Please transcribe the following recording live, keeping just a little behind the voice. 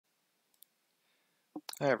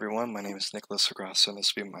Hi everyone, my name is Nicholas Agrasso and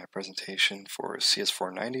this will be my presentation for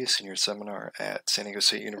CS490 Senior Seminar at San Diego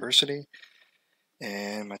State University.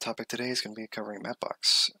 And my topic today is going to be covering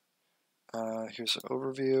Mapbox. Here's an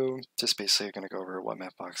overview, just basically going to go over what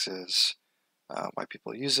Mapbox is, why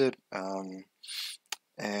people use it,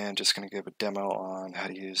 and just going to give a demo on how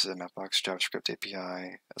to use the Mapbox JavaScript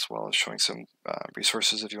API, as well as showing some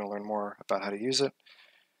resources if you want to learn more about how to use it.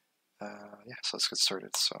 So let's get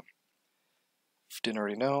started. So, if you didn't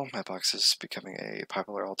already know, Mapbox is becoming a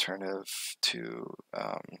popular alternative to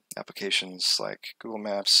applications like Google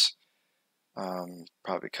Maps,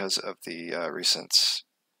 probably because of the recent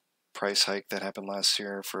price hike that happened last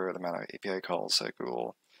year for the amount of API calls that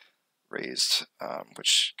Google raised,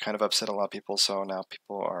 which kind of upset a lot of people. So now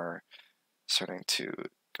people are starting to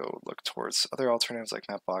go look towards other alternatives like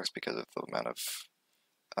Mapbox because of the amount of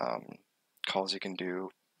calls you can do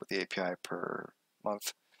with the API per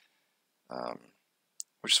month.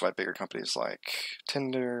 Which is why bigger companies like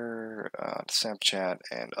Tinder, Snapchat,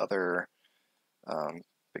 and other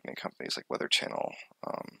big name companies like Weather Channel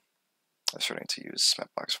are starting to use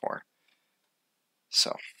Mapbox more.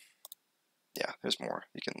 So, yeah, there's more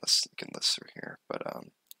you can list through here, but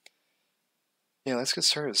yeah, let's get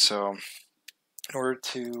started. So, in order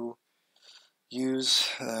to use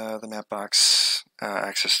the Mapbox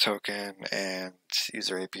access token and use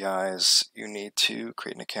their APIs, you need to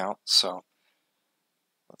create an account. So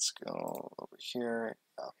let's go over here.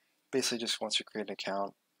 Basically, just once you create an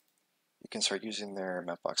account, you can start using their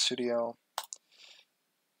Mapbox Studio.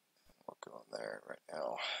 We'll go in there right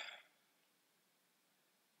now.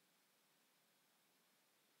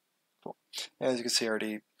 Cool. As you can see, I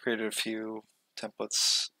already created a few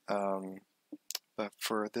templates, but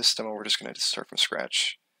for this demo, we're just going to start from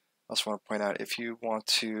scratch. I also want to point out, if you want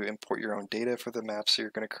to import your own data for the maps that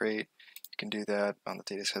you're going to create, you can do that on the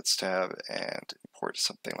Datasets tab and import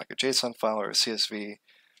something like a JSON file or a CSV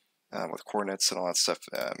with coordinates and all that stuff.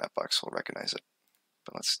 Mapbox will recognize it.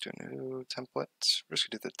 But let's do a new template. We're just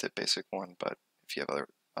going to do the basic one, but if you have other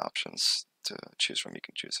options to choose from, you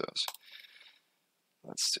can choose those.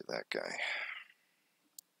 Let's do that guy.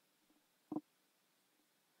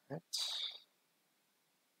 Right.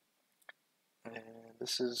 And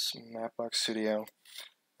this is Mapbox Studio.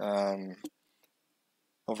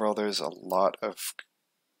 Overall, there's a lot of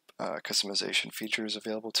customization features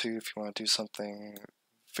available to you. If you want to do something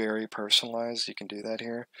very personalized, you can do that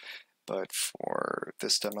here. But for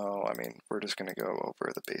this demo, I mean, we're just going to go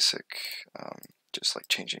over the basic, just like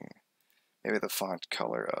changing maybe the font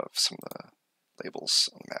color of some of the labels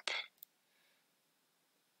on the map.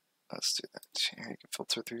 Let's do that. Here you can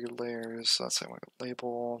filter through your layers. So let's say I want a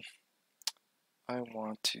label. I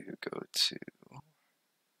want to go to,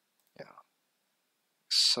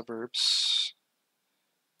 suburbs.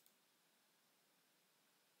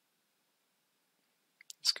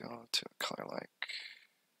 Let's go to a color like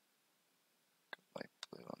light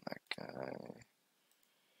blue on that guy.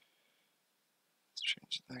 Let's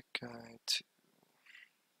change that guy to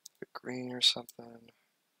green or something.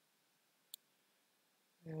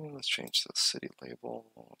 And let's change the city label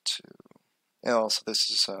to, and also this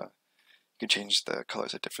is, you can change the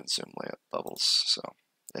colors at different zoom levels, so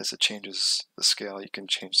as it changes the scale, you can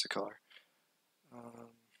change the color.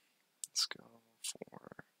 Let's go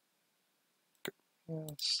for,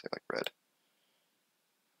 let's say like red.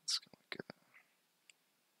 Let's go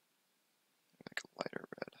like a lighter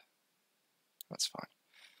red. That's fine.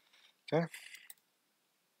 Okay.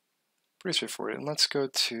 Pretty straightforward. And let's go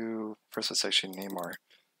to, first let's actually name our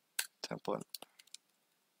template.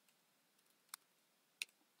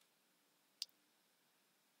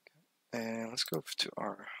 Okay. And let's go to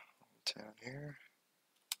our hometown here.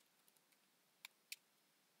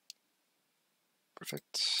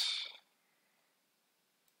 Perfect.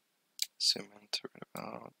 Zoom in to right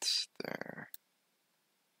about there.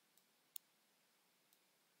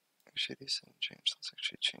 Actually, these didn't change. Let's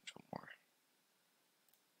actually change one more.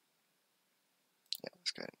 Yeah,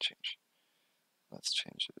 let's go ahead and change. Let's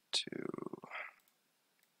change it to,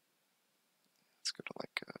 let's go to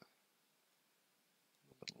like a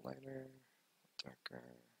little lighter, darker.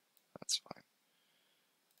 That's fine.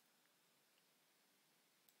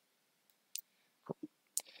 Cool.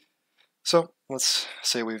 So let's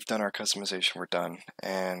say we've done our customization, we're done,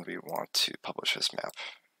 and we want to publish this map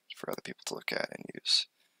for other people to look at and use.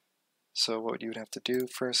 So what you would have to do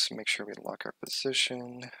first, make sure we lock our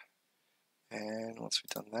position, and once we've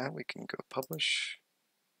done that, we can go publish.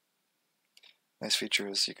 Nice feature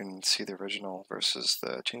is you can see the original versus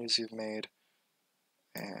the changes you've made,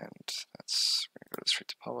 and that's, we're going to go straight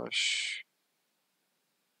to publish,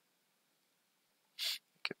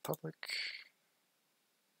 make it public.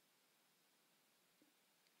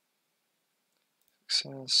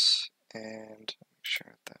 access, and make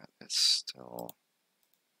sure that it's still,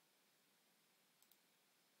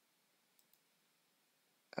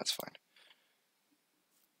 that's fine.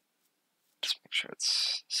 Just make sure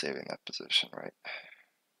it's saving that position right.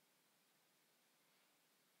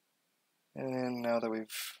 And now that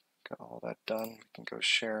we've got all that done, we can go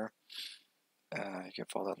share. You can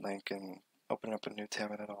follow that link and open up a new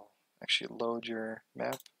tab, and it'll actually load your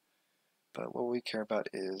map. But what we care about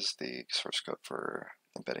is the source code for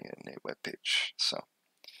embedding it in a web page. So,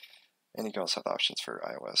 and you can also have options for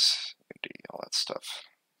iOS, Unity, all that stuff,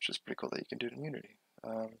 which is pretty cool that you can do it in Unity.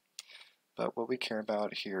 But what we care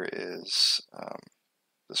about here is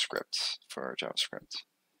the script for our JavaScript.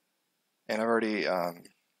 And I've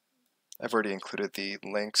already included the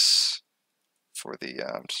links for the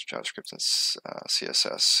JavaScript and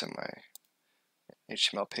CSS in my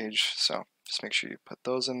HTML page. So just make sure you put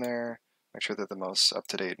those in there. Make sure they're the most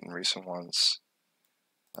up-to-date and recent ones.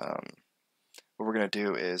 What we're going to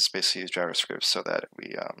do is basically use JavaScript so that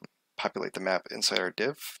we populate the map inside our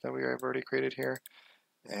div that we have already created here,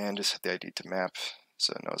 and just set the ID to map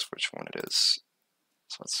so it knows which one it is.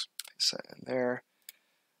 So let's paste that in there.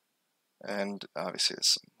 And obviously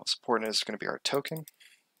the most important is going to be our token.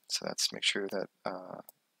 So that's make sure that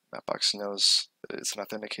Mapbox knows that it's an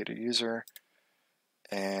authenticated user.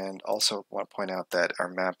 And also want to point out that our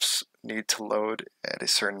maps need to load at a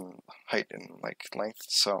certain height and length.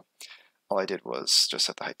 So all I did was just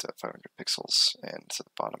set the height to 500 pixels and set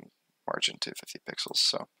the bottom margin to 50 pixels.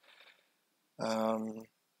 So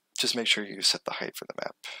just make sure you set the height for the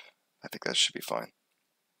map. I think that should be fine,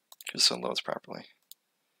 just so it loads properly.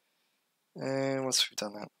 And once we've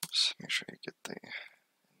done that, just make sure you get the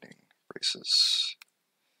ending braces.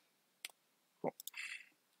 Cool.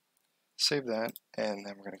 Save that, and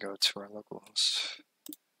then we're going to go to our localhost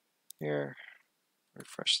here,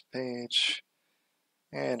 refresh the page,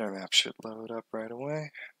 and our map should load up right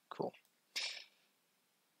away. Cool.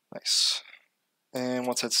 Nice. And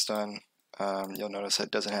once that's done, you'll notice that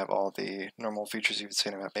it doesn't have all the normal features you would see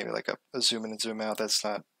in a map, maybe like a zoom in and zoom out. That's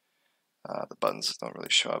not, the buttons don't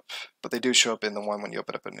really show up, but they do show up in the one when you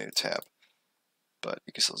open up a new tab, but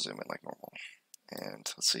you can still zoom in like normal.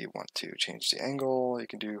 And let's say you want to change the angle, you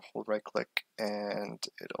can do hold right click and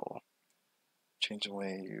it'll change the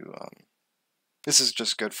way you, this is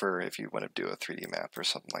just good for if you want to do a 3D map or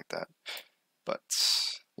something like that. But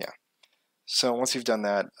yeah, so once you've done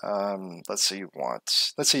that, let's say you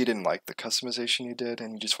didn't like the customization you did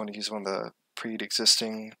and you just want to use one of the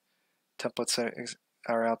pre-existing templates that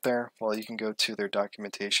are out there. Well, you can go to their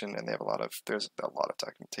documentation, and they have there's a lot of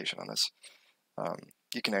documentation on this.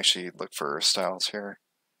 You can actually look for styles here,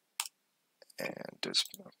 and there's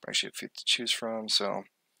actually a few to choose from. So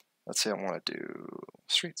let's say I want to do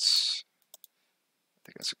streets. I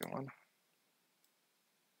think that's a good one.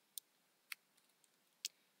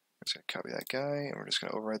 I'm just going to copy that guy, and we're just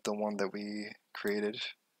going to overwrite the one that we created.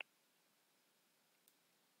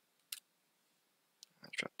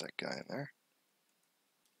 I'll drop that guy in there.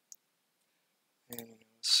 And you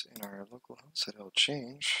notice in our localhost that it'll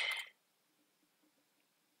change.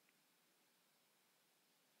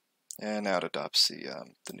 And now it adopts the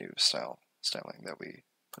new styling that we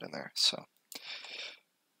put in there. So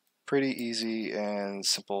pretty easy and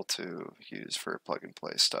simple to use for plug and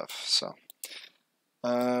play stuff. So,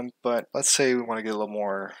 but let's say we want to get a little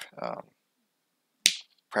more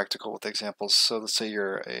practical with examples. So let's say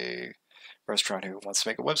you're a restaurant who wants to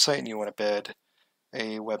make a website and you want to embed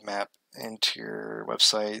a web map into your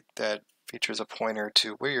website that features a pointer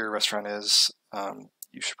to where your restaurant is.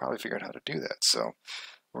 You should probably figure out how to do that. So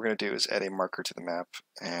what we're going to do is add a marker to the map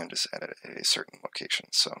and just add it at a certain location.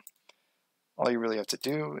 So all you really have to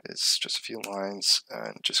do is just a few lines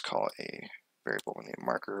and just call a variable named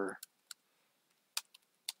marker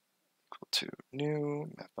equal to new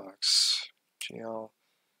mapbox gl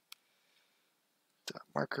dot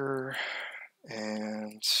marker,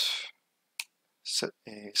 and set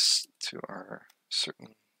a to our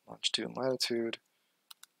certain longitude and latitude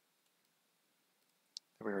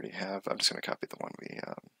that we already have. I'm just going to copy the one we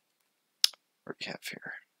already have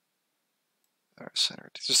here. Our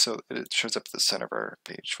center, just so it shows up at the center of our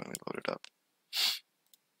page when we load it up.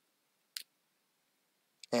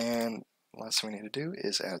 And the last thing we need to do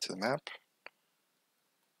is add it to the map.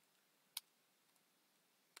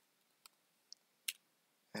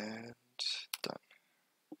 And done.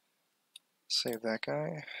 Save that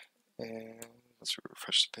guy, and let's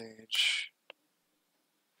refresh the page.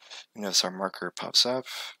 You notice our marker pops up,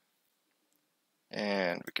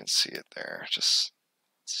 and we can see it there. Just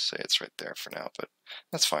say it's right there for now, but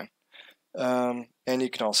that's fine. And you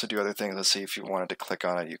can also do other things. Let's say if you wanted to click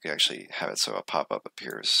on it, you can actually have it so a pop-up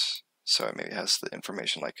appears. So it maybe has the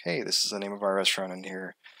information like, hey, this is the name of our restaurant, and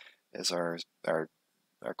here is our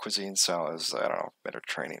cuisine style is, I don't know,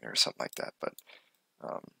 Mediterranean or something like that. But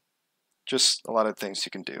um, just a lot of things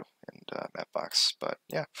you can do in Mapbox. But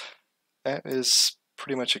yeah, that is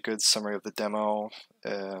pretty much a good summary of the demo.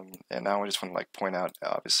 And now I just want to like point out,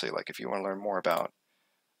 obviously, like if you want to learn more about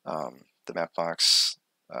the Mapbox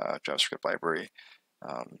JavaScript library,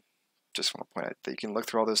 just want to point out that you can look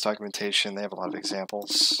through all this documentation. They have a lot of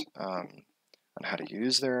examples on how to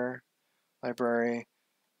use their library,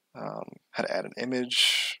 how to add an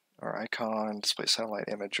image or icon, display satellite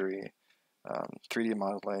imagery, 3D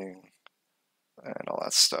modeling, and all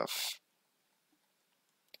that stuff.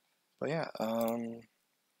 But yeah,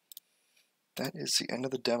 that is the end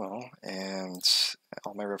of the demo, and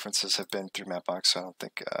all my references have been through Mapbox, so I don't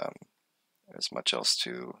think there's much else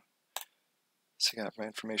to seek out my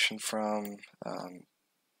information from.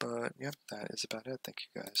 But yeah, that is about it. Thank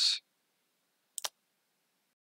you guys.